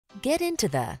Get into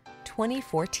the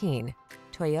 2014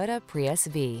 Toyota Prius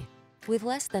V. With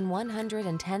less than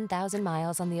 110,000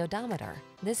 miles on the odometer,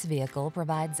 this vehicle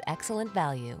provides excellent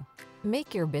value.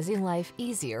 Make your busy life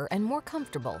easier and more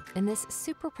comfortable in this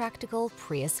super practical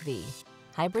Prius V.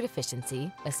 Hybrid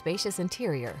efficiency, a spacious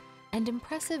interior, and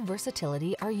impressive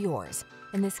versatility are yours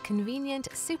in this convenient,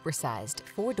 supersized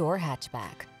four-door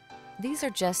hatchback. These are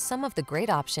just some of the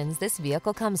great options this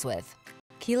vehicle comes with: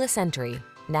 keyless entry,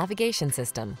 navigation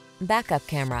system, backup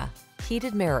camera,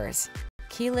 heated mirrors,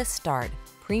 keyless start,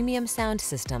 premium sound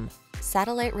system,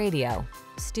 satellite radio,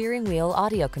 steering wheel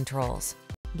audio controls,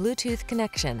 Bluetooth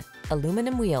connection,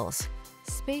 aluminum wheels.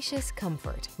 Spacious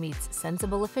comfort meets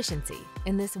sensible efficiency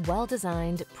in this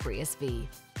well-designed Prius V.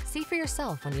 See for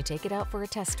yourself when you take it out for a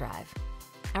test drive.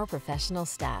 Our professional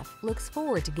staff looks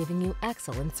forward to giving you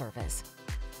excellent service.